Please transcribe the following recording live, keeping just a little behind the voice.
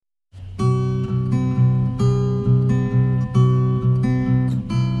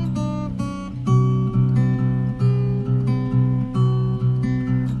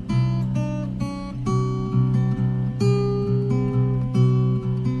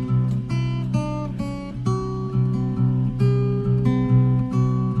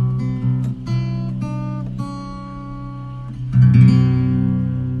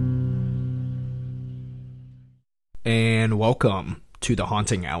welcome to the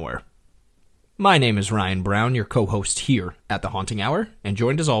Haunting Hour. My name is Ryan Brown, your co-host here at the Haunting Hour, and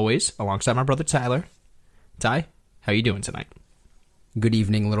joined as always alongside my brother Tyler. Ty, how you doing tonight? Good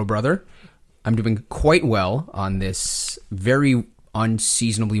evening, little brother. I'm doing quite well on this very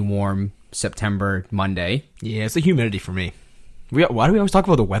unseasonably warm September Monday. Yeah, it's the humidity for me. Why do we always talk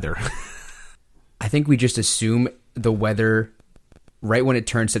about the weather? I think we just assume the weather right when it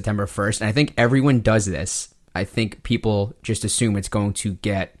turns September 1st, and I think everyone does this. I think people just assume it's going to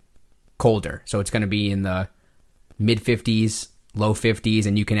get colder. So it's going to be in the mid-50s, low 50s,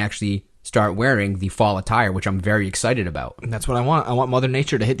 and you can actually start wearing the fall attire, which I'm very excited about. And that's what I want. I want Mother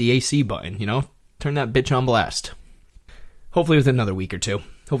Nature to hit the AC button, you know? Turn that bitch on blast. Hopefully within another week or two.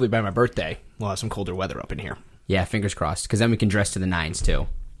 Hopefully by my birthday, we'll have some colder weather up in here. Yeah, fingers crossed, because then we can dress to the nines, too.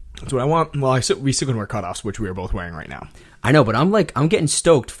 That's what I want. Well, we still can wear cutoffs, which we are both wearing right now. I know, but I'm getting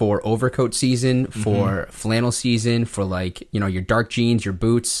stoked for overcoat season, for flannel season, for your dark jeans, your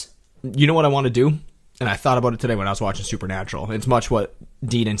boots. You know what I want to do? And I thought about it today when I was watching Supernatural. It's much what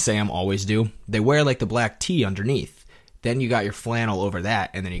Dean and Sam always do. They wear the black tee underneath. Then you got your flannel over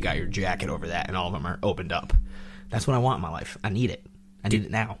that, and then you got your jacket over that, and all of them are opened up. That's what I want in my life. I need it. I need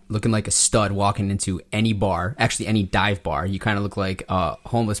it now. Looking like a stud walking into any bar, actually any dive bar. You kind of look like a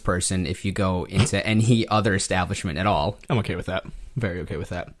homeless person if you go into any other establishment at all. I'm okay with that. Very okay with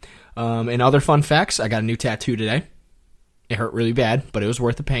that. And other fun facts, I got a new tattoo today. It hurt really bad, but it was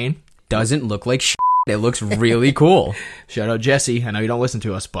worth the pain. Doesn't look like shit. It looks really cool. Shout out Jesse. I know you don't listen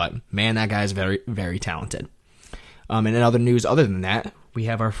to us, but man, that guy is very, very talented. And in other news other than that, we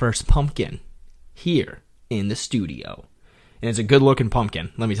have our first pumpkin here in the studio. And it's a good-looking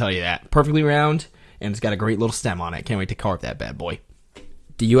pumpkin, let me tell you that. Perfectly round, and it's got a great little stem on it. Can't wait to carve that bad boy.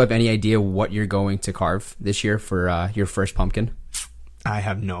 Do you have any idea what you're going to carve this year for your first pumpkin? I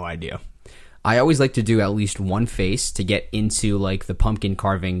have no idea. I always like to do at least one face to get into, the pumpkin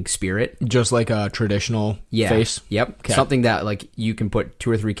carving spirit. Just like a traditional face? Yep. Okay. Something that, you can put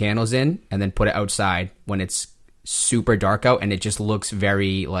 2 or 3 candles in and then put it outside when it's super dark out, and it just looks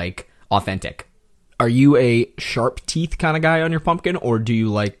very, authentic. Are you a sharp teeth kind of guy on your pumpkin, or do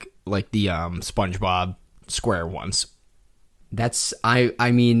you like the SpongeBob square ones? I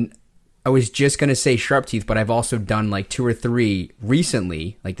was just going to say sharp teeth, but I've also done 2 or 3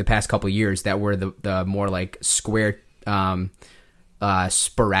 recently, the past couple of years, that were the more square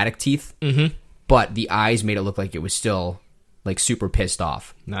sporadic teeth. Mm-hmm. But the eyes made it look like it was still super pissed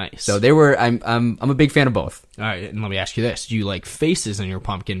off. Nice. So they were. I'm a big fan of both. All right, and let me ask you this: do you like faces in your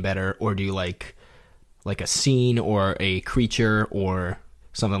pumpkin better, or do you like a scene or a creature or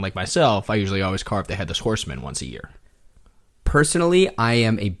something like myself? I usually always carve the Headless Horseman once a year. Personally, I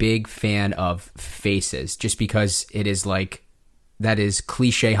am a big fan of faces just because it is that is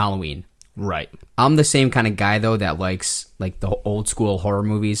cliche Halloween. Right. I'm the same kind of guy, though, that likes the old school horror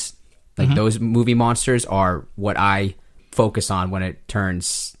movies. Those movie monsters are what I focus on when it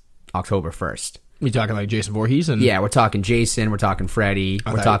turns October 1st. We talking like Jason Voorhees? Yeah, we're talking Jason, we're talking Freddy,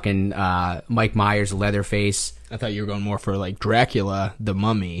 we're talking Mike Myers, Leatherface. I thought you were going more for Dracula, the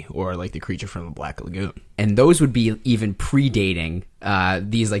Mummy, or the creature from the Black Lagoon. And those would be even predating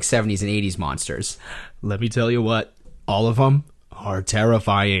these 70s and 80s monsters. Let me tell you what, all of them are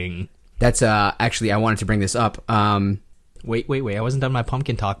terrifying. That's actually, I wanted to bring this up. Wait, I wasn't done my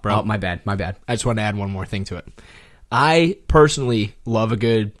pumpkin talk, bro. Oh, my bad. I just want to add one more thing to it. I personally love a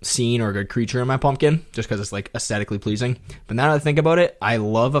good scene or a good creature in my pumpkin, just because it's aesthetically pleasing. But now that I think about it, I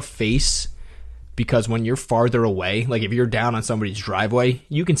love a face because when you're farther away, if you're down on somebody's driveway,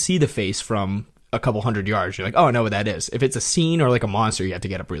 you can see the face from a couple 100 yards. You're like, oh, I know what that is. If it's a scene or a monster, you have to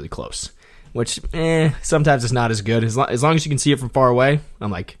get up really close, which sometimes it's not as good. As long as you can see it from far away, I'm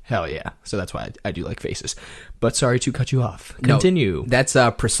like, hell yeah. So that's why I do like faces. But sorry to cut you off. Continue. No, that's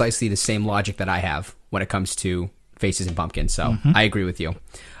precisely the same logic that I have when it comes to faces and pumpkins, so I agree with you.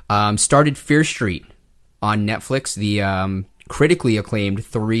 Started Fear Street on Netflix, the critically acclaimed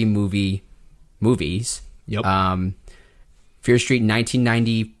 3 movies. Yep. Fear Street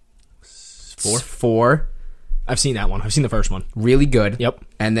 1994. I've seen that one. I've seen the first one. Really good. Yep.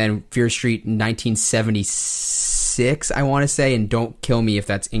 And then Fear Street 1976, I want to say, and don't kill me if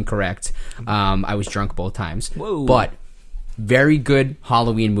that's incorrect. I was drunk both times. Whoa. But very good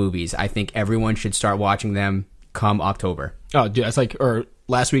Halloween movies. I think everyone should start watching them come October. Oh, dude, that's or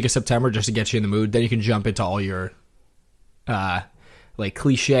last week of September, just to get you in the mood. Then you can jump into all your,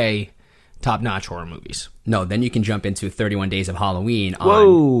 cliche, top-notch horror movies. No, then you can jump into 31 Days of Halloween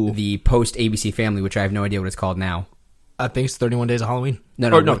on the post-ABC Family, which I have no idea what it's called now. I think it's 31 Days of Halloween.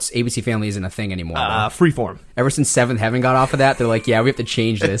 No, it's ABC Family isn't a thing anymore. Freeform. Ever since Seventh Heaven got off of that, they're like, yeah, we have to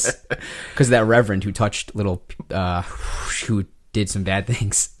change this because that reverend who touched little, who did some bad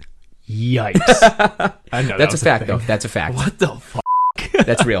things. Yikes! I know that's a fact, though. That's a fact. What the fuck?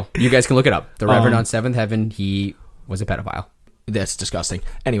 That's real. You guys can look it up. The reverend on Seventh Heaven, he was a pedophile. That's disgusting.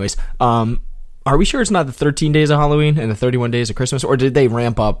 Anyways, are we sure it's not the 13 Days of Halloween and the 31 Days of Christmas, or did they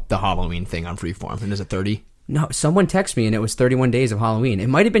ramp up the Halloween thing on Freeform? And is it 30? No, someone texted me and it was 31 Days of Halloween. It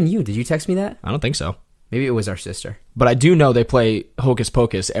might have been you. Did you text me that? I don't think so. Maybe it was our sister. But I do know they play Hocus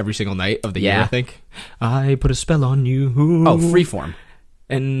Pocus every single night of the year, I think. I put a spell on you. Oh, Freeform.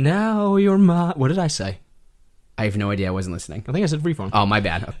 And now you're my... What did I say? I have no idea. I wasn't listening. I think I said Freeform. Oh, my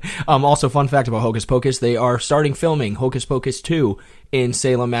bad. Also, fun fact about Hocus Pocus, they are starting filming Hocus Pocus 2 in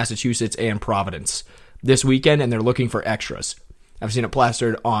Salem, Massachusetts and Providence this weekend, and they're looking for extras. I've seen it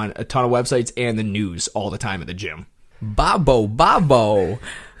plastered on a ton of websites and the news all the time at the gym. Babo,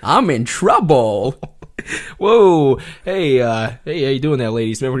 I'm in trouble. Whoa. Hey, how you doing there,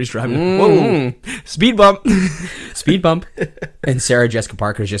 ladies? Remember when he's driving? Whoa. Speed bump. Speed bump. And Sarah Jessica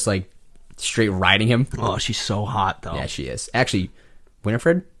Parker's just like straight riding him. Oh, she's so hot, though. Yeah, she is. Actually,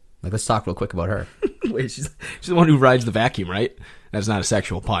 Winifred, like, let's talk real quick about her. Wait, she's the one who rides the vacuum, right? That's not a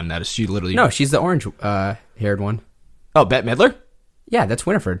sexual pun. That is, she literally... No, she's the orange haired one. Oh, Bette Midler? Yeah, that's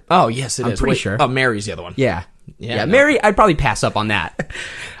Winifred. Oh, yes, it is. I'm pretty sure. Oh, Mary's the other one. Yeah. Yeah, no. Mary, I'd probably pass up on that.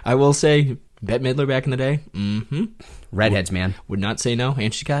 I will say, Bette Midler back in the day, Redheads, man. Would not say no,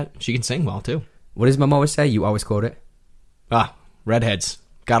 and she can sing well, too. What does Mom always say? You always quote it? Redheads.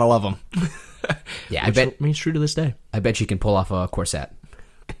 Gotta love them. Yeah, I bet remains true to this day. I bet she can pull off a corset.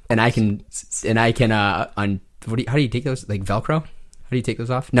 And I can, how do you take those? Like Velcro? How do you take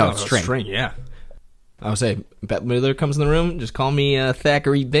those off? No, it's string. Yeah. I would say, Bette Midler comes in the room, just call me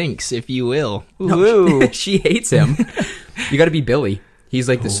Thackeray Binks, if you will. No, she hates him. You gotta be Billy. He's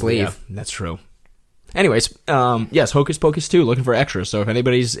like the slave. Yeah, that's true. Anyways, yes, Hocus Pocus 2, looking for extras. So if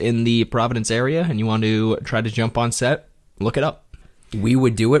anybody's in the Providence area and you want to try to jump on set, look it up. We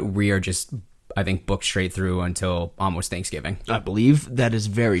would do it. We are just, I think, booked straight through until almost Thanksgiving. I believe that is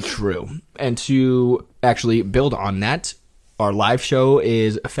very true. And to actually build on that, our live show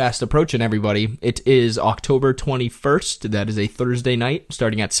is fast approaching, everybody. It is October 21st. That is a Thursday night,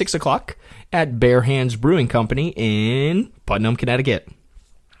 starting at 6 o'clock at Bare Hands Brewing Company in Putnam, Connecticut.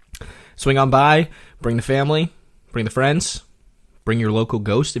 Swing on by, bring the family, bring the friends, bring your local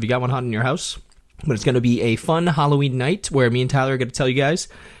ghost if you got one haunting your house. But it's going to be a fun Halloween night where me and Tyler are going to tell you guys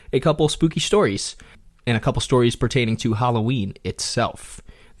a couple spooky stories and a couple stories pertaining to Halloween itself.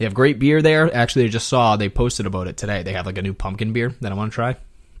 They have great beer there. Actually, I just saw they posted about it today. They have like a new pumpkin beer that I want to try.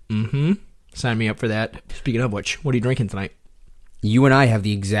 Sign me up for that. Speaking of which, what are you drinking tonight? You and I have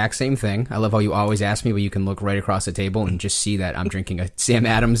the exact same thing. I love how you always ask me, but you can look right across the table and just see that I'm drinking a Sam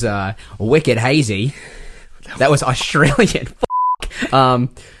Adams Wicked Hazy. That was Australian.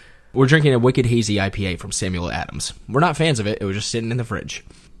 We're drinking a Wicked Hazy IPA from Samuel Adams. We're not fans of it. It was just sitting in the fridge.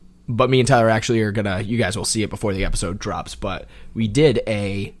 But me and Tyler actually are gonna, you guys will see it before the episode drops, but we did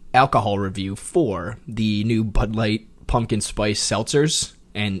a alcohol review for the new Bud Light Pumpkin Spice Seltzers,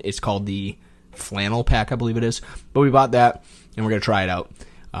 and it's called the Flannel Pack, I believe it is. But we bought that, and we're gonna try it out.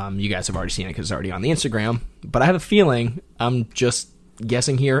 You guys have already seen it because it's already on the Instagram, but I have a feeling, I'm just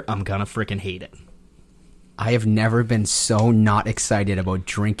guessing here, I'm gonna freaking hate it. I have never been so not excited about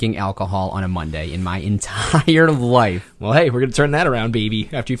drinking alcohol on a Monday in my entire life. Well, hey, we're going to turn that around, baby,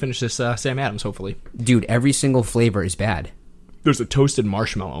 after you finish this Sam Adams, hopefully. Dude, every single flavor is bad. There's a toasted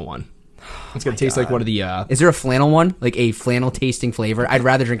marshmallow one. It's going to taste like one of the... Is there a flannel one? Like a flannel-tasting flavor? I'd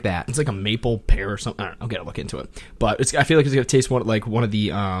rather drink that. It's like a maple pear or something. I don't know. I'll get to look into it. But I feel like it's going to taste like one of the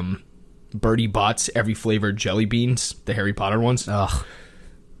Birdie Bott's every flavored jelly beans, the Harry Potter ones. Ugh.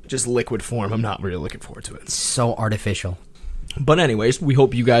 Just liquid form. I'm not really looking forward to it. It's so artificial. But anyways, we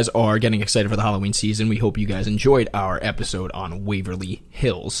hope you guys are getting excited for the Halloween season. We hope you guys enjoyed our episode on Waverly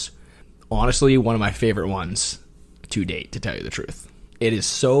Hills. Honestly, one of my favorite ones to date, to tell you the truth. It is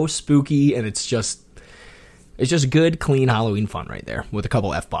so spooky, and it's just good, clean Halloween fun right there with a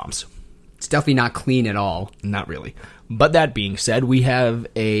couple F-bombs. It's definitely not clean at all. Not really. But that being said, we have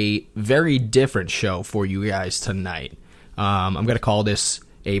a very different show for you guys tonight. I'm going to call this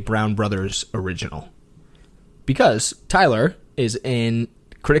a Brown Brothers original, because Tyler is a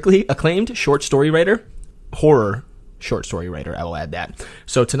critically acclaimed short story writer, horror short story writer, I will add that.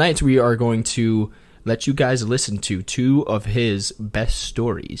 So tonight we are going to let you guys listen to two of his best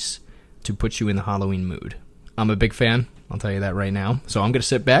stories to put you in the Halloween mood. I'm a big fan, I'll tell you that right now. So I'm going to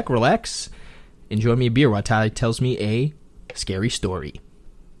sit back, relax, enjoy me a beer while Tyler tells me a scary story.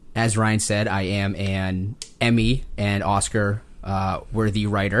 as Ryan said, I am an Emmy and Oscar worthy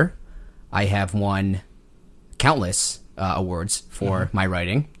writer. I have won countless awards for my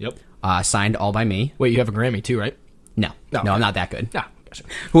writing. Yep. Signed all by me. Wait, you have a Grammy too, right? No, I'm not that good. No, gotcha.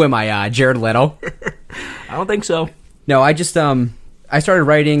 Who am I, Jared Leto? I don't think so. No, I just I started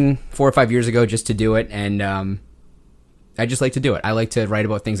writing 4 or 5 years ago just to do it, and I just like to do it. I like to write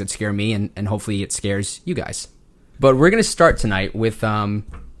about things that scare me, and hopefully it scares you guys. But we're going to start tonight with a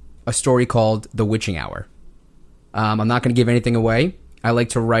story called The Witching Hour. I'm not going to give anything away. I like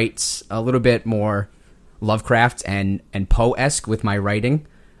to write a little bit more Lovecraft and Poe-esque with my writing.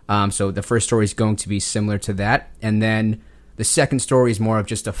 So the first story is going to be similar to that. And then the second story is more of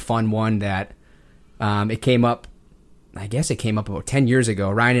just a fun one that it came up about 10 years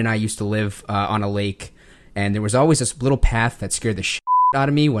ago. Ryan and I used to live on a lake, and there was always this little path that scared the shit out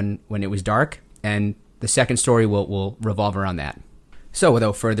of me when it was dark. And the second story will revolve around that. So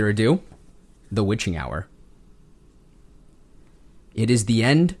without further ado, The Witching Hour. It is the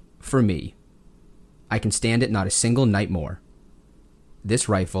end for me. I can stand it not a single night more. This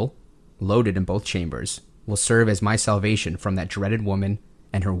rifle, loaded in both chambers, will serve as my salvation from that dreaded woman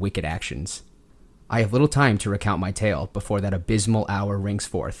and her wicked actions. I have little time to recount my tale before that abysmal hour rings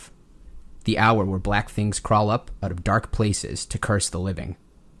forth. The hour where black things crawl up out of dark places to curse the living.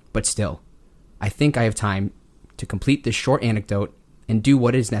 But still, I think I have time to complete this short anecdote and do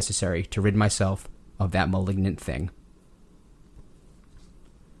what is necessary to rid myself of that malignant thing.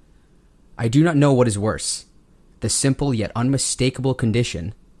 I do not know what is worse, the simple yet unmistakable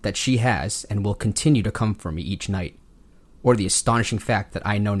condition that she has and will continue to come for me each night, or the astonishing fact that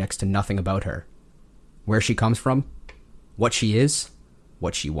I know next to nothing about her. Where she comes from, what she is,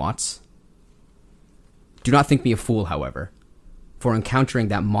 what she wants. Do not think me a fool, however, for encountering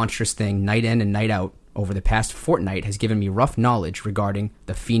that monstrous thing night in and night out over the past fortnight has given me rough knowledge regarding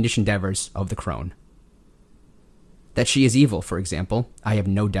the fiendish endeavors of the crone. That she is evil, for example, I have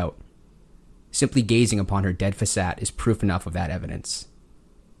no doubt. Simply gazing upon her dead facade is proof enough of that evidence.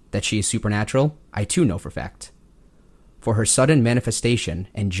 That she is supernatural, I too know for fact. For her sudden manifestation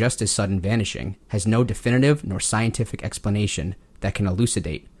and just as sudden vanishing has no definitive nor scientific explanation that can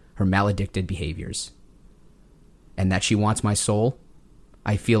elucidate her maledicted behaviors. And that she wants my soul,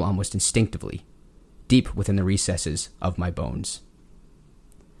 I feel almost instinctively, deep within the recesses of my bones.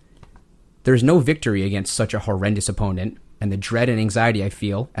 There is no victory against such a horrendous opponent, and the dread and anxiety I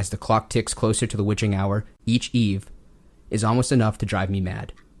feel as the clock ticks closer to the witching hour each eve is almost enough to drive me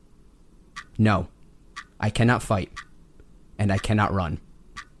mad. No, I cannot fight, and I cannot run.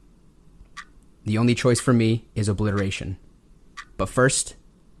 The only choice for me is obliteration. But first,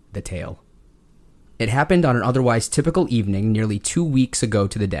 the tale. It happened on an otherwise typical evening nearly 2 weeks ago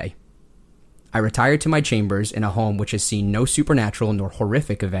to the day. I retired to my chambers in a home which has seen no supernatural nor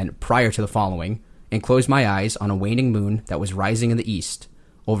horrific event prior to the following, and closed my eyes on a waning moon that was rising in the east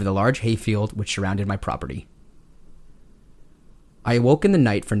over the large hayfield which surrounded my property. I awoke in the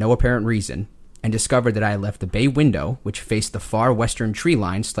night for no apparent reason, and discovered that I had left the bay window which faced the far western tree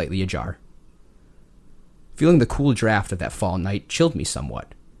line slightly ajar. Feeling the cool draft of that fall night chilled me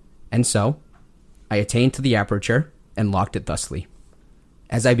somewhat, and so I attained to the aperture and locked it thusly.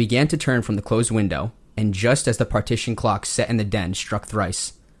 As I began to turn from the closed window, and just as the partition clock set in the den struck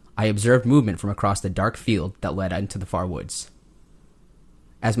thrice, I observed movement from across the dark field that led into the far woods.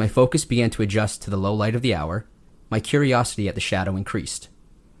 As my focus began to adjust to the low light of the hour, my curiosity at the shadow increased.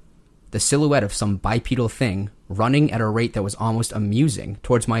 The silhouette of some bipedal thing, running at a rate that was almost amusing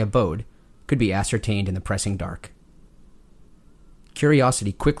towards my abode, could be ascertained in the pressing dark.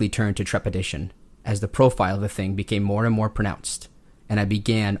 Curiosity quickly turned to trepidation, as the profile of the thing became more and more pronounced, and I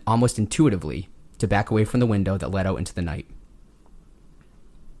began, almost intuitively, to back away from the window that led out into the night.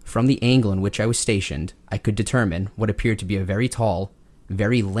 From the angle in which I was stationed, I could determine what appeared to be a very tall,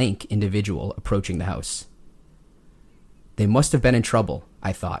 very lank individual approaching the house. They must have been in trouble,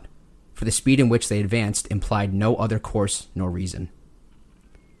 I thought, for the speed in which they advanced implied no other course nor reason.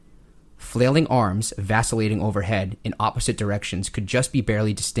 Flailing arms vacillating overhead in opposite directions could just be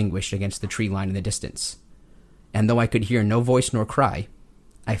barely distinguished against the tree line in the distance, and though I could hear no voice nor cry,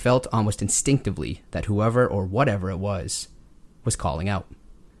 I felt almost instinctively that whoever or whatever it was calling out.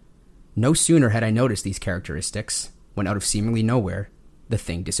 No sooner had I noticed these characteristics, when out of seemingly nowhere, the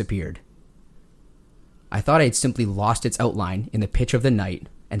thing disappeared. I thought I had simply lost its outline in the pitch of the night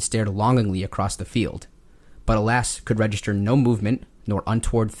and stared longingly across the field, but alas could register no movement nor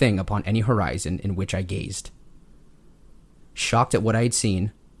untoward thing upon any horizon in which I gazed. Shocked at what I had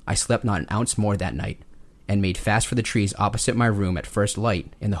seen, I slept not an ounce more that night, and made fast for the trees opposite my room at first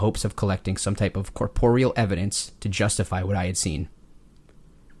light in the hopes of collecting some type of corporeal evidence to justify what I had seen.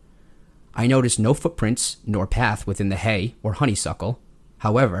 I noticed no footprints nor path within the hay or honeysuckle,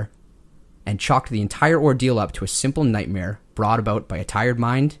 however, and chalked the entire ordeal up to a simple nightmare brought about by a tired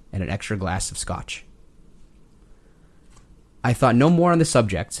mind and an extra glass of scotch. I thought no more on the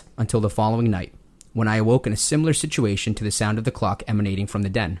subject until the following night, when I awoke in a similar situation to the sound of the clock emanating from the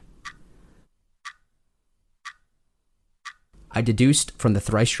den. I deduced from the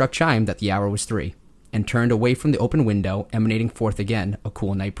thrice-struck chime that the hour was 3, and turned away from the open window, emanating forth again a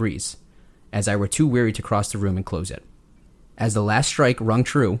cool night breeze, as I were too weary to cross the room and close it. As the last strike rung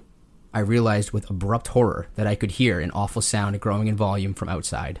true, I realized with abrupt horror that I could hear an awful sound growing in volume from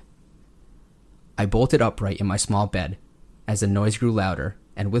outside. I bolted upright in my small bed as the noise grew louder,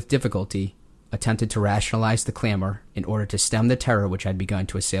 and with difficulty attempted to rationalize the clamor in order to stem the terror which had begun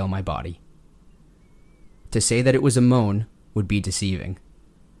to assail my body. To say that it was a moan would be deceiving,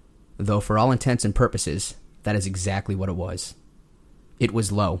 though for all intents and purposes, that is exactly what it was. It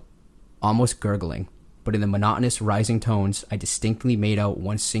was low, almost gurgling, but in the monotonous rising tones I distinctly made out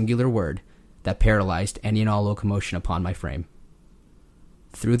one singular word that paralyzed any and all locomotion upon my frame.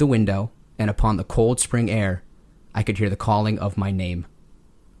 Through the window, and upon the cold spring air, I could hear the calling of my name.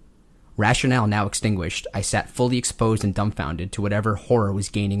 Rationale now extinguished, I sat fully exposed and dumbfounded to whatever horror was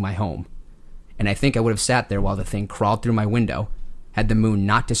gaining my home, and I think I would have sat there while the thing crawled through my window had the moon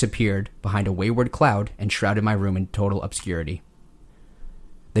not disappeared behind a wayward cloud and shrouded my room in total obscurity.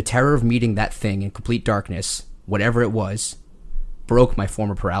 The terror of meeting that thing in complete darkness, whatever it was, broke my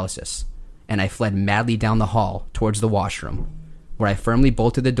former paralysis, and I fled madly down the hall towards the washroom, where I firmly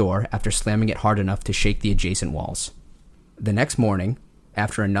bolted the door after slamming it hard enough to shake the adjacent walls. The next morning,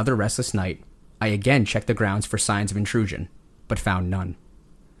 after another restless night, I again checked the grounds for signs of intrusion, but found none.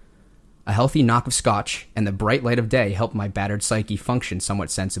 A healthy knock of scotch and the bright light of day helped my battered psyche function somewhat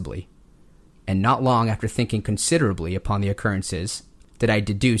sensibly, and not long after thinking considerably upon the occurrences did I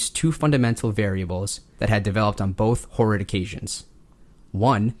deduce two fundamental variables that had developed on both horrid occasions.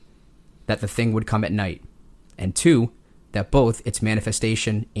 One, that the thing would come at night, and two, that both its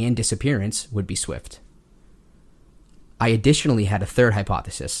manifestation and disappearance would be swift. I additionally had a third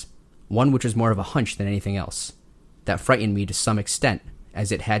hypothesis, one which was more of a hunch than anything else, that frightened me to some extent,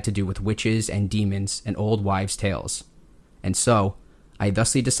 as it had to do with witches and demons and old wives' tales, and so I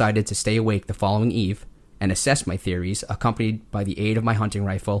thusly decided to stay awake the following eve and assess my theories, accompanied by the aid of my hunting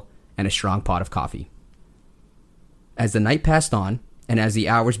rifle and a strong pot of coffee. As the night passed on, and as the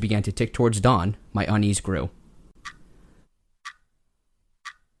hours began to tick towards dawn, my unease grew.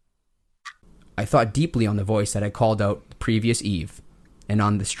 I thought deeply on the voice that had called out the previous eve, and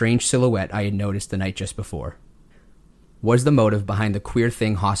on the strange silhouette I had noticed the night just before. Was the motive behind the queer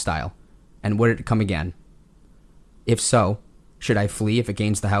thing hostile, and would it come again? If so, should I flee if it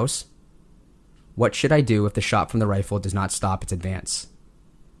gains the house? What should I do if the shot from the rifle does not stop its advance?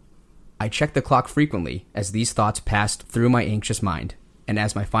 I checked the clock frequently as these thoughts passed through my anxious mind, and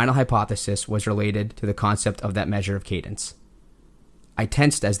as my final hypothesis was related to the concept of that measure of cadence. I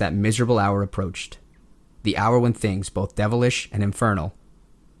tensed as that miserable hour approached, the hour when things, both devilish and infernal,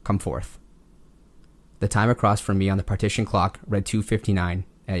 come forth. The time across from me on the partition clock read 2:59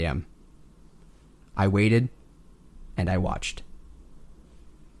 a.m. I waited, and I watched.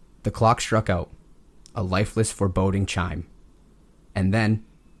 The clock struck out, a lifeless, foreboding chime. And then,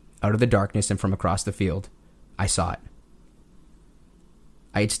 out of the darkness and from across the field, I saw it.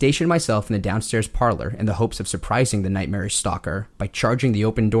 I had stationed myself in the downstairs parlor in the hopes of surprising the nightmarish stalker by charging the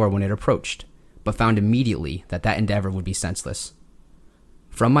open door when it approached, but found immediately that that endeavor would be senseless.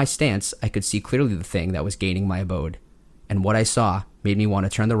 From my stance, I could see clearly the thing that was gaining my abode, and what I saw made me want to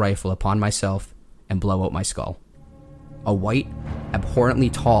turn the rifle upon myself and blow out my skull. A white, abhorrently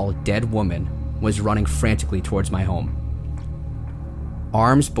tall, dead woman was running frantically towards my home.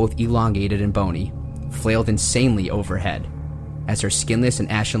 Arms, both elongated and bony, flailed insanely overhead, as her skinless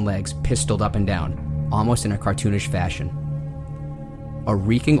and ashen legs pistoled up and down, almost in a cartoonish fashion. A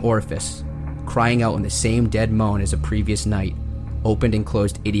reeking orifice, crying out in the same dead moan as the previous night, opened and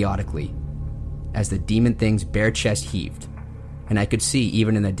closed idiotically, as the demon thing's bare chest heaved, and I could see,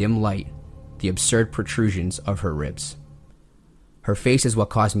 even in the dim light, the absurd protrusions of her ribs. Her face is what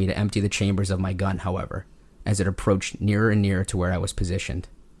caused me to empty the chambers of my gun, however, as it approached nearer and nearer to where I was positioned.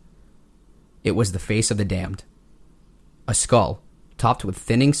 It was the face of the damned. A skull, topped with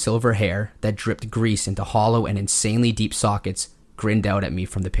thinning silver hair that dripped grease into hollow and insanely deep sockets, grinned out at me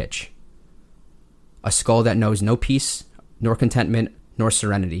from the pitch. A skull that knows no peace, nor contentment, nor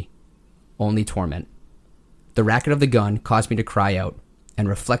serenity, only torment. The racket of the gun caused me to cry out, and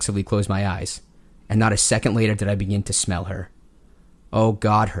reflexively close my eyes, and not a second later did I begin to smell her. Oh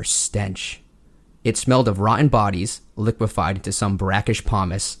God, her stench. It smelled of rotten bodies liquefied into some brackish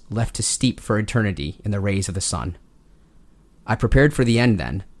pomace left to steep for eternity in the rays of the sun. I prepared for the end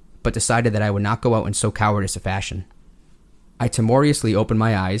then, but decided that I would not go out in so cowardice a fashion. I timorously opened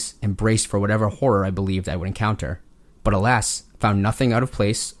my eyes and braced for whatever horror I believed I would encounter, but alas, found nothing out of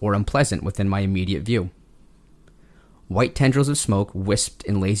place or unpleasant within my immediate view. White tendrils of smoke wisped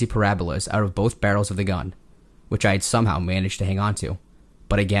in lazy parabolas out of both barrels of the gun, which I had somehow managed to hang on to,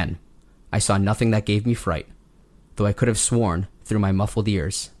 but again, I saw nothing that gave me fright, though I could have sworn through my muffled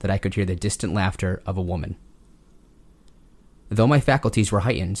ears that I could hear the distant laughter of a woman. Though my faculties were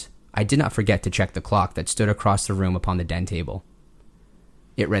heightened, I did not forget to check the clock that stood across the room upon the den table.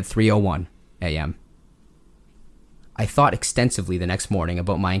 It read 3:01 a.m. I thought extensively the next morning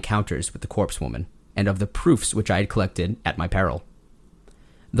about my encounters with the corpse woman, and of the proofs which I had collected at my peril.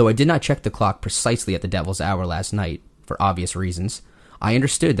 Though I did not check the clock precisely at the devil's hour last night, for obvious reasons, I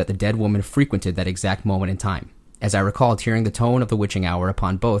understood that the dead woman frequented that exact moment in time, as I recalled hearing the tone of the witching hour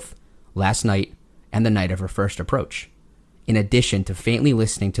upon both last night and the night of her first approach, in addition to faintly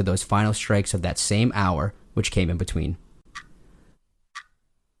listening to those final strikes of that same hour which came in between.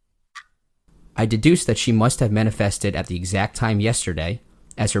 I deduced that she must have manifested at the exact time yesterday,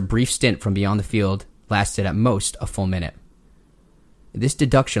 as her brief stint from beyond the field lasted at most a full minute. This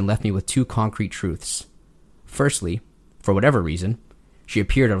deduction left me with two concrete truths. Firstly, for whatever reason, she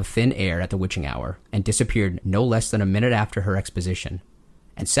appeared out of thin air at the witching hour and disappeared no less than a minute after her exposition.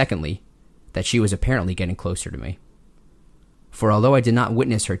 And secondly, that she was apparently getting closer to me. For although I did not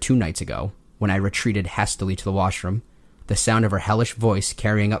witness her 2 nights ago, when I retreated hastily to the washroom, the sound of her hellish voice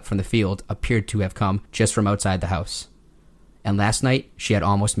carrying up from the field appeared to have come just from outside the house. And last night, she had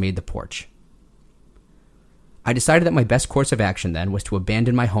almost made the porch. I decided that my best course of action then was to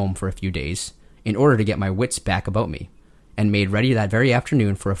abandon my home for a few days, in order to get my wits back about me, and made ready that very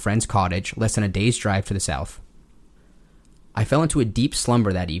afternoon for a friend's cottage less than a day's drive to the south. I fell into a deep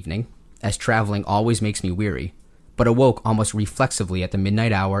slumber that evening, as traveling always makes me weary, but awoke almost reflexively at the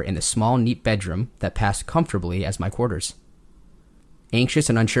midnight hour in the small, neat bedroom that passed comfortably as my quarters. Anxious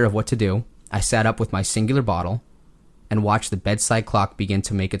and unsure of what to do, I sat up with my singular bottle and watched the bedside clock begin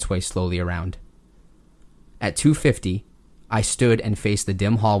to make its way slowly around. At 2:50, I stood and faced the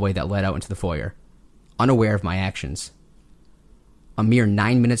dim hallway that led out into the foyer, unaware of my actions. A mere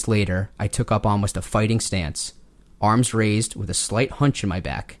 9 minutes later, I took up almost a fighting stance, arms raised with a slight hunch in my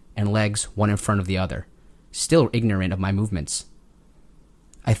back and legs one in front of the other, still ignorant of my movements.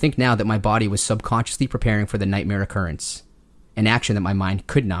 I think now that my body was subconsciously preparing for the nightmare occurrence, an action that my mind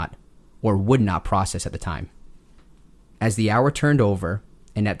could not or would not process at the time. As the hour turned over,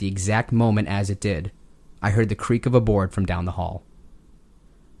 and at the exact moment as it did, I heard the creak of a board from down the hall.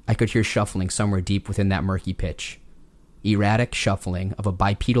 I could hear shuffling somewhere deep within that murky pitch, erratic shuffling of a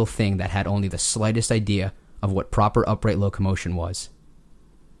bipedal thing that had only the slightest idea of what proper upright locomotion was.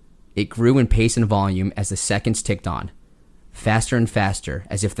 It grew in pace and volume as the seconds ticked on, faster and faster,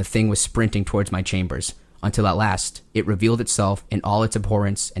 as if the thing was sprinting towards my chambers, until at last it revealed itself in all its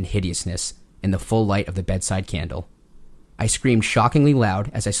abhorrence and hideousness in the full light of the bedside candle. I screamed shockingly loud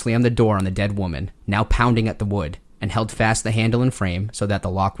as I slammed the door on the dead woman, now pounding at the wood, and held fast the handle and frame so that the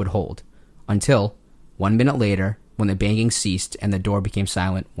lock would hold, until, 1 minute later, when the banging ceased and the door became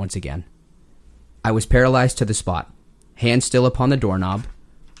silent once again. I was paralyzed to the spot, hand still upon the doorknob,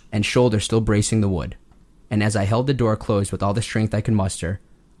 and shoulder still bracing the wood, and as I held the door closed with all the strength I could muster,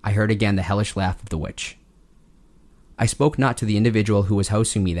 I heard again the hellish laugh of the witch. I spoke not to the individual who was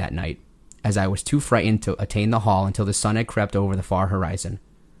housing me that night, as I was too frightened to attain the hall until the sun had crept over the far horizon,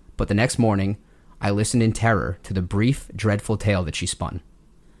 but the next morning I listened in terror to the brief, dreadful tale that she spun.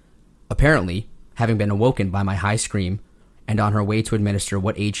 Apparently, having been awoken by my high scream, and on her way to administer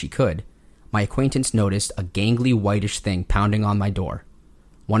what aid she could, my acquaintance noticed a gangly whitish thing pounding on my door,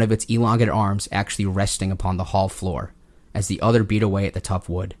 one of its elongated arms actually resting upon the hall floor, as the other beat away at the tough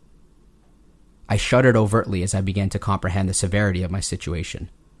wood. I shuddered overtly as I began to comprehend the severity of my situation,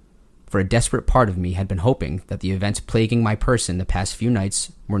 for a desperate part of me had been hoping that the events plaguing my person the past few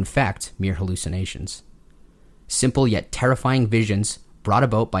nights were in fact mere hallucinations. Simple yet terrifying visions brought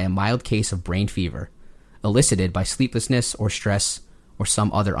about by a mild case of brain fever, elicited by sleeplessness or stress or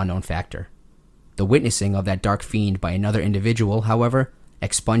some other unknown factor. The witnessing of that dark fiend by another individual, however,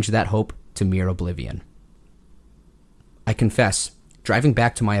 expunged that hope to mere oblivion. I confess, driving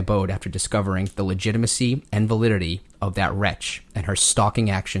back to my abode after discovering the legitimacy and validity of that wretch and her stalking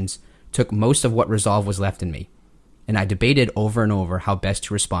actions took most of what resolve was left in me, and I debated over and over how best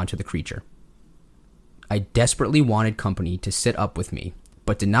to respond to the creature. I desperately wanted company to sit up with me,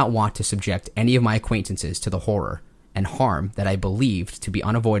 but did not want to subject any of my acquaintances to the horror and harm that I believed to be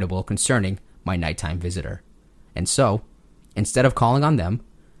unavoidable concerning my nighttime visitor. And so, instead of calling on them,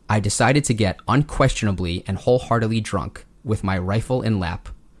 I decided to get unquestionably and wholeheartedly drunk with my rifle in lap,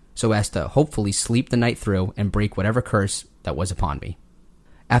 so as to hopefully sleep the night through and break whatever curse that was upon me.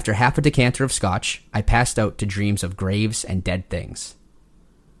 After half a decanter of scotch, I passed out to dreams of graves and dead things.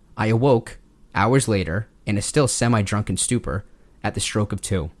 I awoke, hours later, in a still semi-drunken stupor, at the stroke of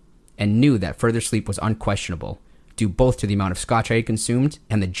 2, and knew that further sleep was unquestionable, due both to the amount of scotch I had consumed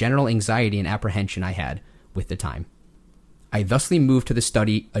and the general anxiety and apprehension I had with the time. I thusly moved to the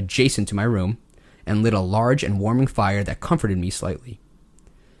study adjacent to my room, and lit a large and warming fire that comforted me slightly.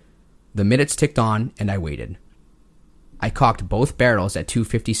 The minutes ticked on, and I waited. I cocked both barrels at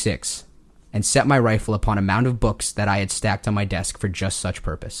 256, and set my rifle upon a mound of books that I had stacked on my desk for just such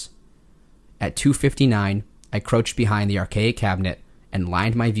purpose. At 2:59, I crouched behind the archaic cabinet and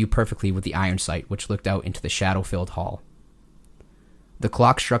lined my view perfectly with the iron sight which looked out into the shadow-filled hall. The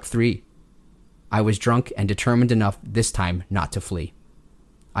clock struck 3. I was drunk and determined enough this time not to flee.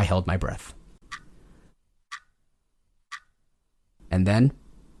 I held my breath. And then,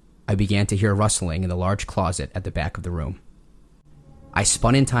 I began to hear rustling in the large closet at the back of the room. I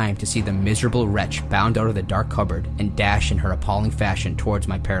spun in time to see the miserable wretch bound out of the dark cupboard and dash in her appalling fashion towards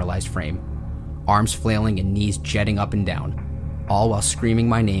my paralyzed frame, arms flailing and knees jetting up and down, all while screaming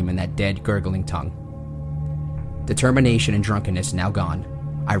my name in that dead, gurgling tongue. Determination and drunkenness now gone,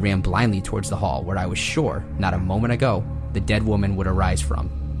 I ran blindly towards the hall where I was sure, not a moment ago, the dead woman would arise from,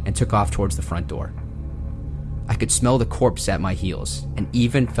 and took off towards the front door. I could smell the corpse at my heels, and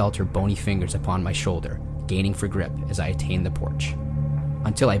even felt her bony fingers upon my shoulder, gaining for grip as I attained the porch,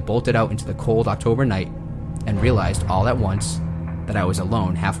 until I bolted out into the cold October night and realized all at once that I was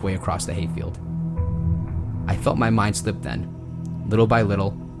alone halfway across the hayfield. I felt my mind slip then, little by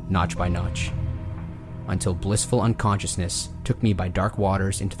little, notch by notch, until blissful unconsciousness took me by dark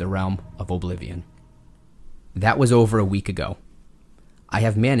waters into the realm of oblivion. That was over a week ago. I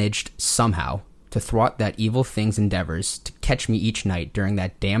have managed, somehow, to thwart that evil thing's endeavors to catch me each night during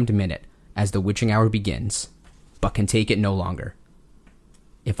that damned minute as the witching hour begins, but can take it no longer.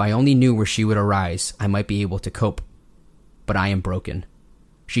 If I only knew where she would arise, I might be able to cope. But I am broken.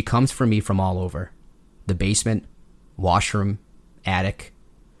 She comes for me from all over. The basement, washroom, attic,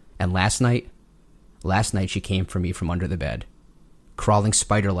 and last night she came for me from under the bed, crawling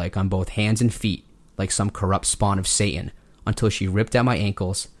spider-like on both hands and feet like some corrupt spawn of Satan, until she ripped at my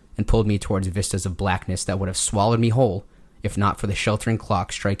ankles and pulled me towards vistas of blackness that would have swallowed me whole if not for the sheltering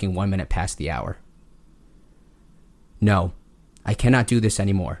clock striking 1 minute past the hour. No, I cannot do this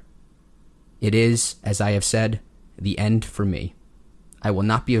anymore. It is, as I have said, the end for me. I will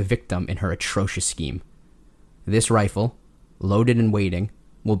not be a victim in her atrocious scheme. This rifle, loaded and waiting,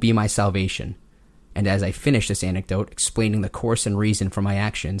 will be my salvation, and as I finish this anecdote explaining the course and reason for my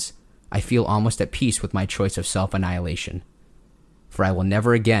actions, I feel almost at peace with my choice of self-annihilation, for I will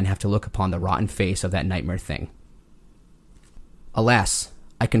never again have to look upon the rotten face of that nightmare thing. Alas,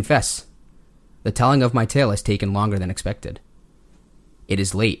 I confess, the telling of my tale has taken longer than expected. It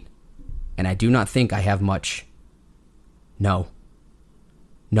is late, and I do not think I have much. No,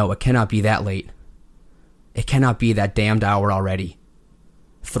 it cannot be that late. It cannot be that damned hour already.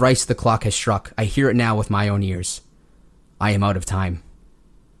 Thrice the clock has struck. I hear it now with my own ears. I am out of time.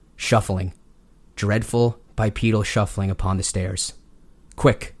 Shuffling, dreadful bipedal shuffling upon the stairs.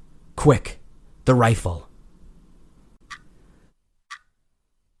 Quick, the rifle.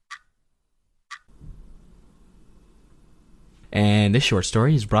 And this short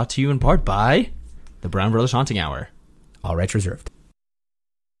story is brought to you in part by the Brown Brothers Haunting Hour. All rights reserved.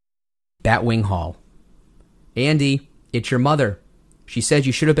 Batwing Hall. Andy, it's your mother. She said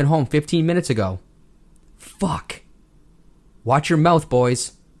you should have been home 15 minutes ago. Fuck. Watch your mouth,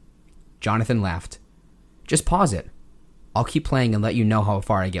 boys. Jonathan laughed. Just pause it. I'll keep playing and let you know how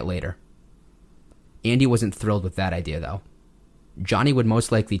far I get later. Andy wasn't thrilled with that idea, though. Johnny would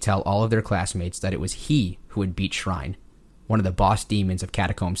most likely tell all of their classmates that it was he who had beat Shrine, one of the boss demons of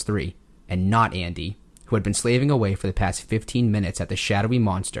Catacombs 3, and not Andy, who had been slaving away for the past 15 minutes at the shadowy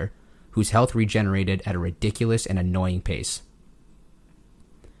monster whose health regenerated at a ridiculous and annoying pace.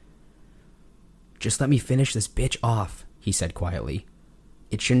 Just let me finish this bitch off, he said quietly.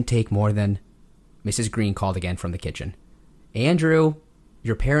 It shouldn't take more than... Mrs. Green called again from the kitchen. Andrew,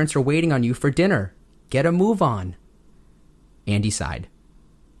 your parents are waiting on you for dinner. Get a move on. Andy sighed.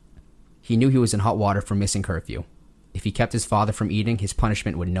 He knew he was in hot water for missing curfew. If he kept his father from eating, his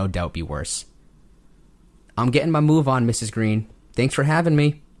punishment would no doubt be worse. I'm getting my move on, Mrs. Green. Thanks for having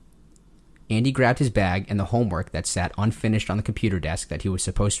me. Andy grabbed his bag and the homework that sat unfinished on the computer desk that he was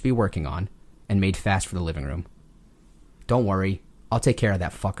supposed to be working on and made fast for the living room. Don't worry, I'll take care of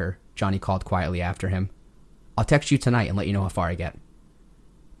that fucker, Johnny called quietly after him. "I'll text you tonight and let you know how far I get."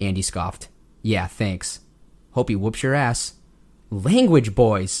 Andy scoffed. "Yeah, thanks. Hope he whoops your ass." "Language,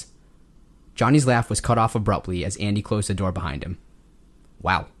 boys!" Johnny's laugh was cut off abruptly as Andy closed the door behind him.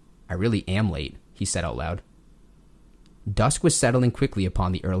 "Wow, I really am late," he said out loud. Dusk was settling quickly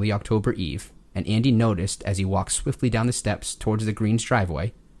upon the early October eve, and Andy noticed as he walked swiftly down the steps towards the Greens'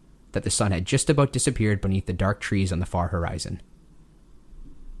 driveway that the sun had just about disappeared beneath the dark trees on the far horizon.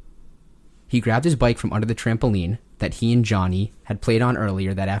 He grabbed his bike from under the trampoline that he and Johnny had played on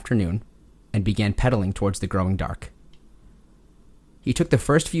earlier that afternoon and began pedaling towards the growing dark. He took the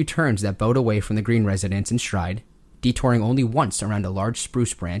first few turns that bowed away from the Green residence in stride, detouring only once around a large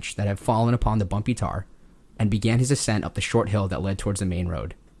spruce branch that had fallen upon the bumpy tar, and began his ascent up the short hill that led towards the main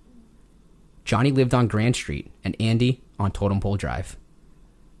road. Johnny lived on Grand Street and Andy on Totem Pole Drive.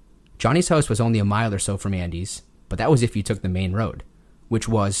 Johnny's house was only a mile or so from Andy's, but that was if you took the main road, which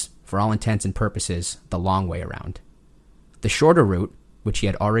was, for all intents and purposes, the long way around. The shorter route, which he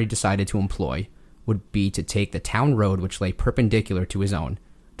had already decided to employ, would be to take the town road which lay perpendicular to his own,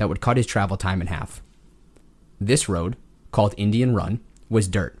 that would cut his travel time in half. This road, called Indian Run, was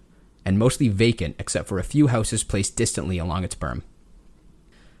dirt, and mostly vacant except for a few houses placed distantly along its berm.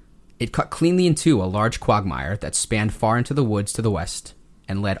 It cut cleanly into a large quagmire that spanned far into the woods to the west,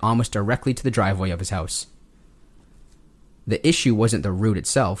 and led almost directly to the driveway of his house. The issue wasn't the route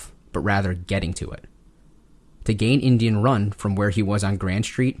itself, but rather getting to it. To gain Indian Run from where he was on Grand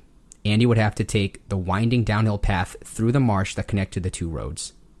Street, Andy would have to take the winding downhill path through the marsh that connected the two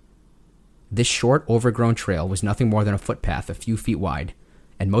roads. This short, overgrown trail was nothing more than a footpath a few feet wide,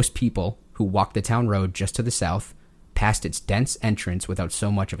 and most people who walked the town road just to the south passed its dense entrance without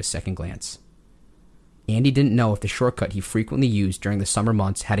so much of a second glance. Andy didn't know if the shortcut he frequently used during the summer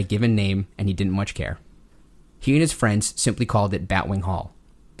months had a given name, and he didn't much care. He and his friends simply called it Batwing Hall,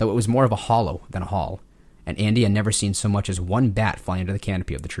 though it was more of a hollow than a hall, and Andy had never seen so much as one bat fly into the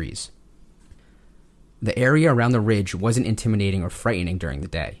canopy of the trees. The area around the ridge wasn't intimidating or frightening during the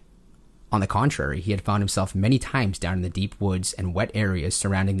day. On the contrary, he had found himself many times down in the deep woods and wet areas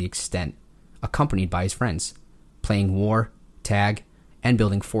surrounding the extent, accompanied by his friends, playing war, tag, and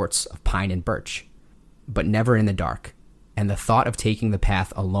building forts of pine and birch, but never in the dark, and the thought of taking the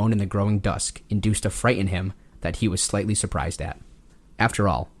path alone in the growing dusk induced a fright in him that he was slightly surprised at. After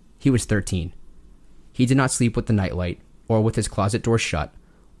all, he was 13. He did not sleep with the nightlight, or with his closet door shut,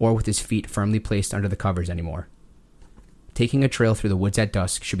 or with his feet firmly placed under the covers anymore. Taking a trail through the woods at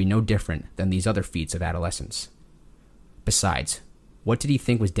dusk should be no different than these other feats of adolescence. Besides, what did he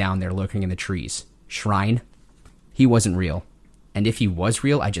think was down there lurking in the trees? Shrine? He wasn't real, and if he was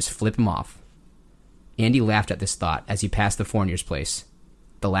real, I'd just flip him off. Andy laughed at this thought as he passed the Fournier's place,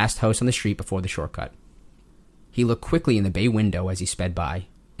 the last house on the street before the shortcut. He looked quickly in the bay window as he sped by,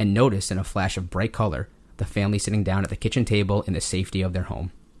 and noticed in a flash of bright color the family sitting down at the kitchen table in the safety of their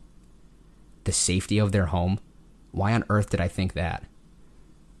home. The safety of their home? Why on earth did I think that?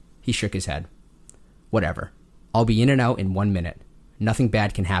 He shook his head. Whatever. I'll be in and out in 1 minute. Nothing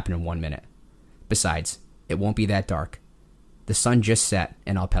bad can happen in 1 minute. Besides, it won't be that dark. The sun just set,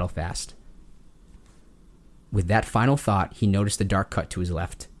 and I'll pedal fast. With that final thought, he noticed the dark cut to his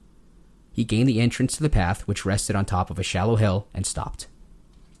left. He gained the entrance to the path, which rested on top of a shallow hill, and stopped.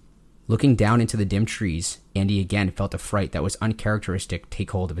 Looking down into the dim trees, Andy again felt a fright that was uncharacteristic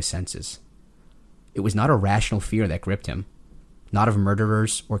take hold of his senses. It was not a rational fear that gripped him, not of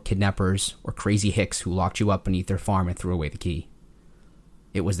murderers or kidnappers or crazy hicks who locked you up beneath their farm and threw away the key.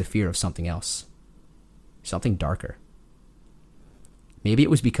 It was the fear of something else. Something darker. Maybe it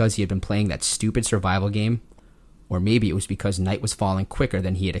was because he had been playing that stupid survival game, or maybe it was because night was falling quicker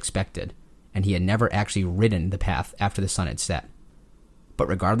than he had expected, and he had never actually ridden the path after the sun had set. But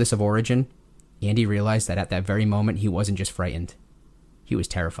regardless of origin, Andy realized that at that very moment he wasn't just frightened. He was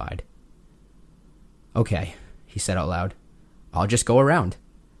terrified. "Okay," he said out loud. "I'll just go around."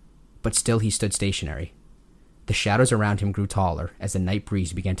 But still he stood stationary. The shadows around him grew taller as the night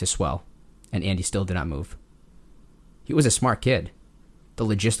breeze began to swell, and Andy still did not move. He was a smart kid. The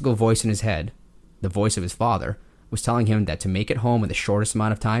logistical voice in his head, the voice of his father, was telling him that to make it home in the shortest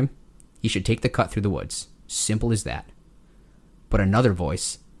amount of time, he should take the cut through the woods. Simple as that. But another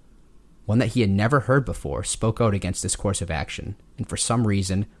voice, one that he had never heard before, spoke out against this course of action, and for some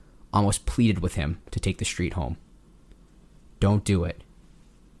reason almost pleaded with him to take the street home. "Don't do it,"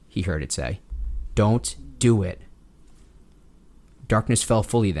 he heard it say. "Don't do it." Darkness fell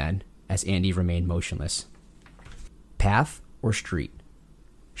fully then, as Andy remained motionless. Path or street?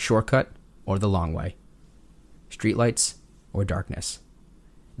 Shortcut or the long way? Streetlights or darkness?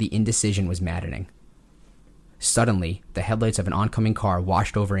 The indecision was maddening. Suddenly, the headlights of an oncoming car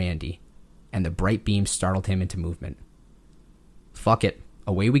washed over Andy, and the bright beam startled him into movement. Fuck it,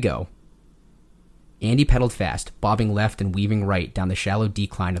 away we go. Andy pedaled fast, bobbing left and weaving right down the shallow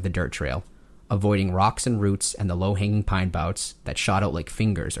decline of the dirt trail, avoiding rocks and roots and the low-hanging pine boughs that shot out like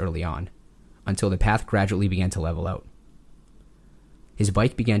fingers early on, until the path gradually began to level out. His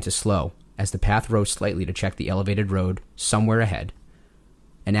bike began to slow as the path rose slightly to check the elevated road somewhere ahead,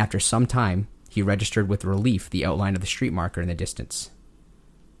 and after some time, he registered with relief the outline of the street marker in the distance.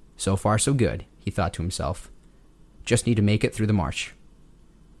 So far so good, he thought to himself. Just need to make it through the march.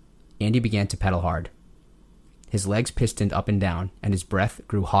 Andy began to pedal hard. His legs pistoned up and down, and his breath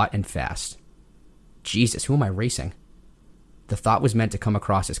grew hot and fast. Jesus, who am I racing? The thought was meant to come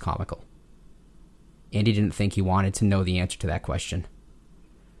across as comical. Andy didn't think he wanted to know the answer to that question.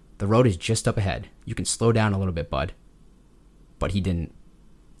 The road is just up ahead. You can slow down a little bit, bud. But he didn't.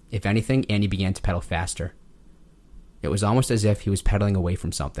 If anything, Andy began to pedal faster. It was almost as if he was pedaling away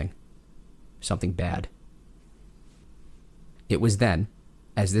from something. Something bad. It was then,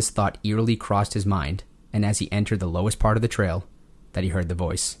 as this thought eerily crossed his mind, and as he entered the lowest part of the trail, that he heard the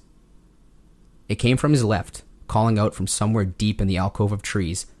voice. It came from his left, calling out from somewhere deep in the alcove of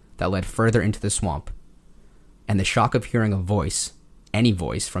trees that led further into the swamp. And the shock of hearing a voice, any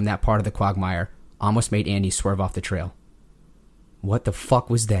voice, from that part of the quagmire almost made Andy swerve off the trail. What the fuck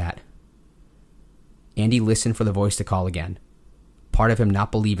was that? Andy listened for the voice to call again. Part of him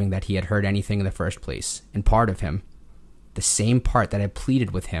not believing that he had heard anything in the first place, and part of him, the same part that had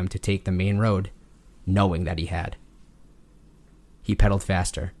pleaded with him to take the main road, knowing that he had. He pedaled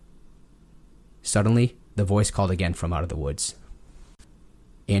faster. Suddenly, the voice called again from out of the woods.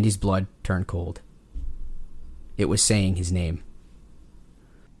 Andy's blood turned cold. It was saying his name.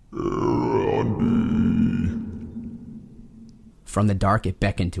 Andy. From the dark, it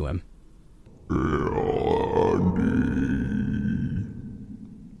beckoned to him. Andy.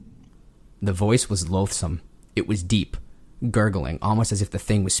 The voice was loathsome. It was deep, gurgling, almost as if the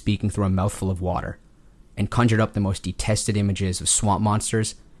thing was speaking through a mouthful of water, and conjured up the most detested images of swamp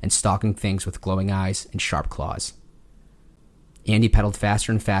monsters and stalking things with glowing eyes and sharp claws. Andy pedaled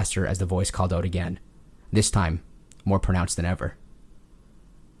faster and faster as the voice called out again, this time more pronounced than ever.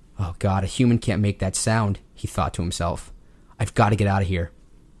 Oh God, a human can't make that sound, he thought to himself. I've got to get out of here.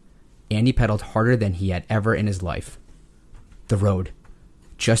 Andy pedaled harder than he had ever in his life. The road.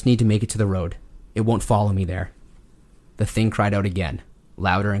 Just need to make it to the road. It won't follow me there. The thing cried out again,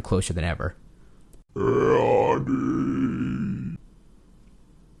 louder and closer than ever. Andy.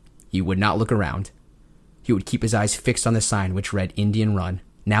 He would not look around. He would keep his eyes fixed on the sign which read Indian Run,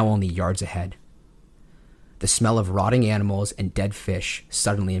 now only yards ahead. The smell of rotting animals and dead fish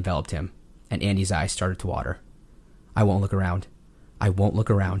suddenly enveloped him, and Andy's eyes started to water. I won't look around. I won't look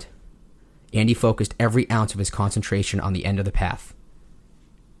around. Andy focused every ounce of his concentration on the end of the path.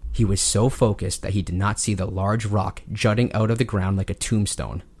 He was so focused that he did not see the large rock jutting out of the ground like a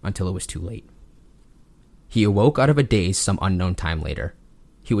tombstone until it was too late. He awoke out of a daze some unknown time later.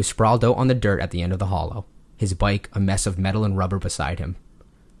 He was sprawled out on the dirt at the end of the hollow, his bike a mess of metal and rubber beside him.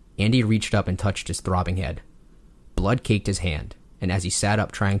 Andy reached up and touched his throbbing head. Blood caked his hand, and as he sat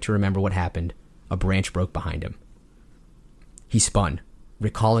up trying to remember what happened, a branch broke behind him. He spun,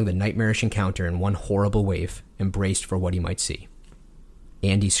 recalling the nightmarish encounter in one horrible wave, and braced for what he might see.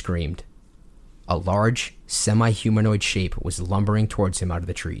 Andy screamed. A large, semi-humanoid shape was lumbering towards him out of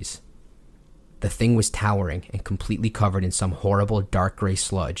the trees. The thing was towering and completely covered in some horrible dark gray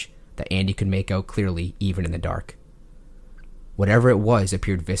sludge that Andy could make out clearly even in the dark. Whatever it was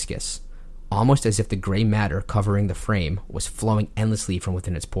appeared viscous, almost as if the gray matter covering the frame was flowing endlessly from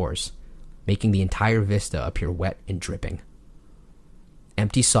within its pores, making the entire vista appear wet and dripping.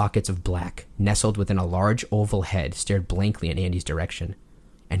 Empty sockets of black, nestled within a large oval head, stared blankly in Andy's direction,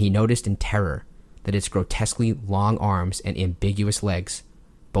 and he noticed in terror that its grotesquely long arms and ambiguous legs,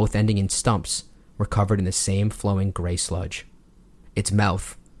 both ending in stumps, were covered in the same flowing gray sludge. Its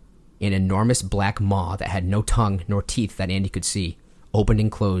mouth, an enormous black maw that had no tongue nor teeth that Andy could see, opened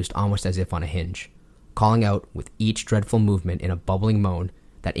and closed almost as if on a hinge, calling out with each dreadful movement in a bubbling moan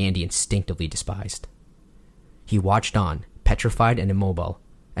that Andy instinctively despised. He watched on, petrified and immobile,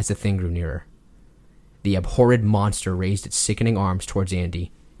 as the thing grew nearer. The abhorred monster raised its sickening arms towards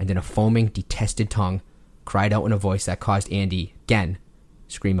Andy, and in a foaming, detested tongue, cried out in a voice that caused Andy, again,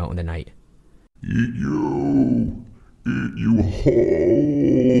 scream out in the night. Eat you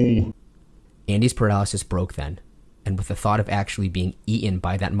whole. Andy's paralysis broke then, and with the thought of actually being eaten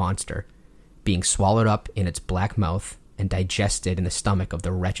by that monster, being swallowed up in its black mouth and digested in the stomach of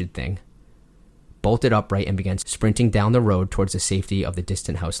the wretched thing, bolted upright and began sprinting down the road towards the safety of the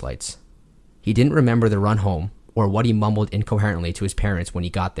distant house lights. He didn't remember the run home or what he mumbled incoherently to his parents when he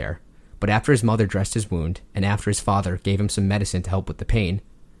got there, but after his mother dressed his wound and after his father gave him some medicine to help with the pain,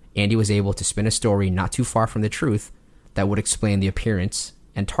 Andy was able to spin a story not too far from the truth that would explain the appearance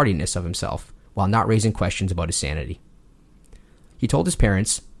and tardiness of himself while not raising questions about his sanity. He told his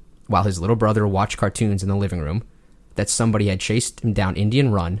parents, while his little brother watched cartoons in the living room, that somebody had chased him down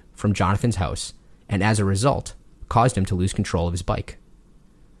Indian Run from Jonathan's house and as a result caused him to lose control of his bike.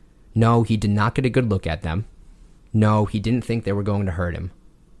 No, he did not get a good look at them. No, he didn't think they were going to hurt him.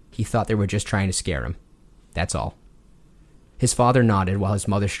 He thought they were just trying to scare him. That's all. His father nodded while his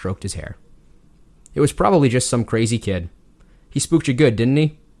mother stroked his hair. It was probably just some crazy kid. He spooked you good, didn't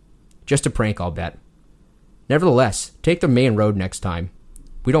he? Just a prank, I'll bet. Nevertheless, take the main road next time.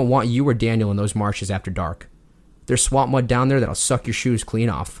 We don't want you or Daniel in those marshes after dark. There's swamp mud down there that'll suck your shoes clean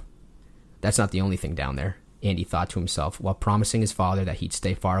off. That's not the only thing down there, Andy thought to himself while promising his father that he'd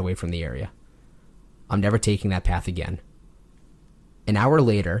stay far away from the area. I'm never taking that path again. An hour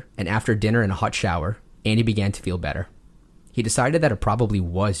later, and after dinner and a hot shower, Andy began to feel better. He decided that it probably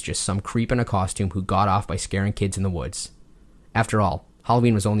was just some creep in a costume who got off by scaring kids in the woods. After all,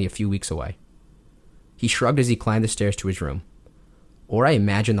 Halloween was only a few weeks away. He shrugged as he climbed the stairs to his room. Or I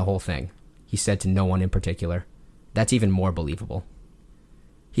imagined the whole thing, he said to no one in particular. That's even more believable.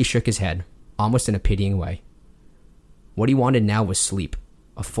 He shook his head, almost in a pitying way. What he wanted now was sleep,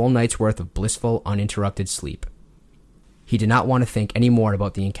 a full night's worth of blissful, uninterrupted sleep. He did not want to think any more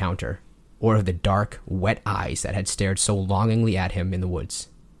about the encounter, or of the dark, wet eyes that had stared so longingly at him in the woods.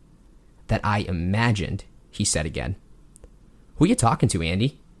 That I imagined, he said again. Who you talking to,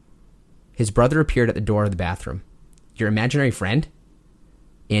 Andy? His brother appeared at the door of the bathroom. Your imaginary friend?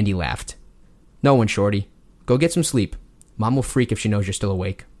 Andy laughed. No one, Shorty. Go get some sleep. Mom will freak if she knows you're still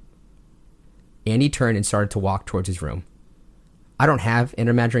awake. Andy turned and started to walk towards his room. I don't have an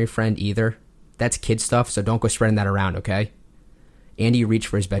imaginary friend either. That's kid stuff, so don't go spreading that around, okay? Andy reached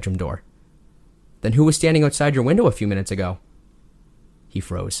for his bedroom door. Then who was standing outside your window a few minutes ago? He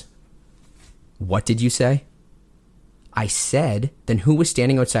froze. What did you say? I said, then who was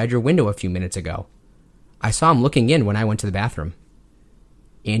standing outside your window a few minutes ago? I saw him looking in when I went to the bathroom.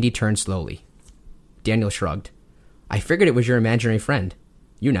 Andy turned slowly. Daniel shrugged. I figured it was your imaginary friend.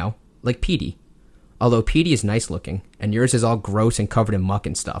 You know, like Petey. Although Petey is nice looking, and yours is all gross and covered in muck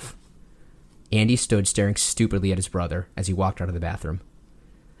and stuff. Andy stood staring stupidly at his brother as he walked out of the bathroom.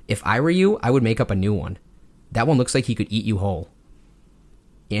 If I were you, I would make up a new one. That one looks like he could eat you whole.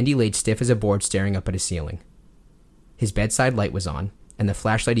 Andy laid stiff as a board staring up at his ceiling. His bedside light was on, and the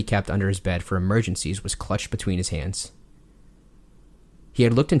flashlight he kept under his bed for emergencies was clutched between his hands. He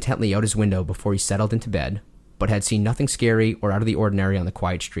had looked intently out his window before he settled into bed, but had seen nothing scary or out of the ordinary on the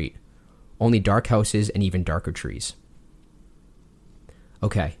quiet street, only dark houses and even darker trees.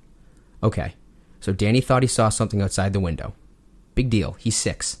 Okay, so Danny thought he saw something outside the window. Big deal, he's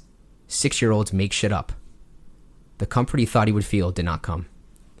 6. 6-year-olds make shit up. The comfort he thought he would feel did not come.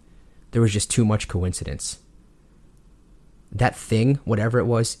 There was just too much coincidence. That thing, whatever it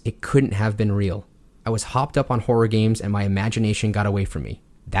was, it couldn't have been real. I was hopped up on horror games and my imagination got away from me.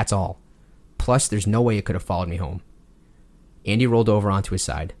 That's all. Plus, there's no way it could have followed me home. Andy rolled over onto his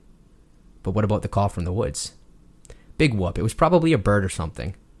side. But what about the call from the woods? Big whoop, it was probably a bird or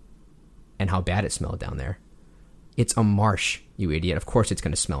something. And how bad it smelled down there. It's a marsh, you idiot. Of course it's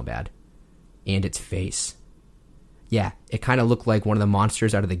going to smell bad. And its face. Yeah, it kind of looked like one of the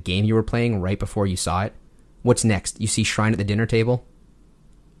monsters out of the game you were playing right before you saw it. What's next? You see Shrine at the dinner table?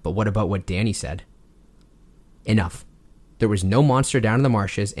 But what about what Danny said? Enough. There was no monster down in the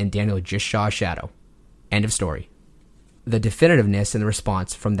marshes, and Daniel just saw a shadow. End of story. The definitiveness in the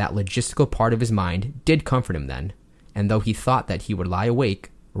response from that logistical part of his mind did comfort him then, and though he thought that he would lie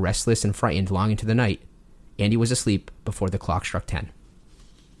awake, restless and frightened long into the night, Andy was asleep before the clock struck 10.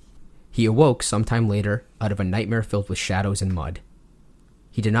 He awoke sometime later out of a nightmare filled with shadows and mud.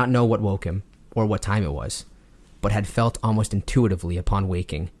 He did not know what woke him, or what time it was, but had felt almost intuitively upon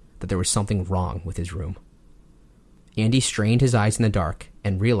waking that there was something wrong with his room. Andy strained his eyes in the dark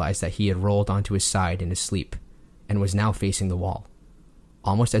and realized that he had rolled onto his side in his sleep and was now facing the wall,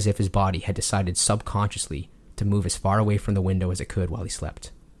 almost as if his body had decided subconsciously to move as far away from the window as it could while he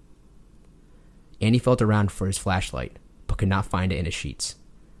slept. Andy felt around for his flashlight, but could not find it in his sheets.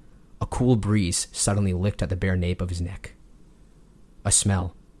 A cool breeze suddenly licked at the bare nape of his neck. A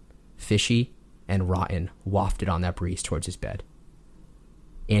smell, fishy and rotten, wafted on that breeze towards his bed.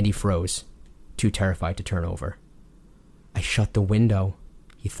 Andy froze, too terrified to turn over. I shut the window,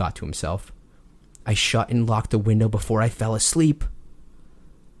 he thought to himself. I shut and locked the window before I fell asleep.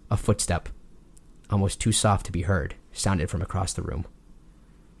 A footstep, almost too soft to be heard, sounded from across the room.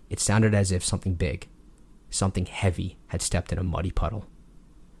 It sounded as if something big, something heavy, had stepped in a muddy puddle.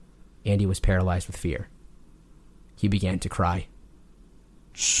 Andy was paralyzed with fear. He began to cry.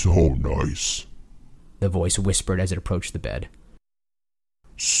 So nice. The voice whispered as it approached the bed.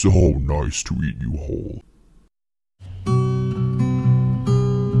 So nice to eat you whole.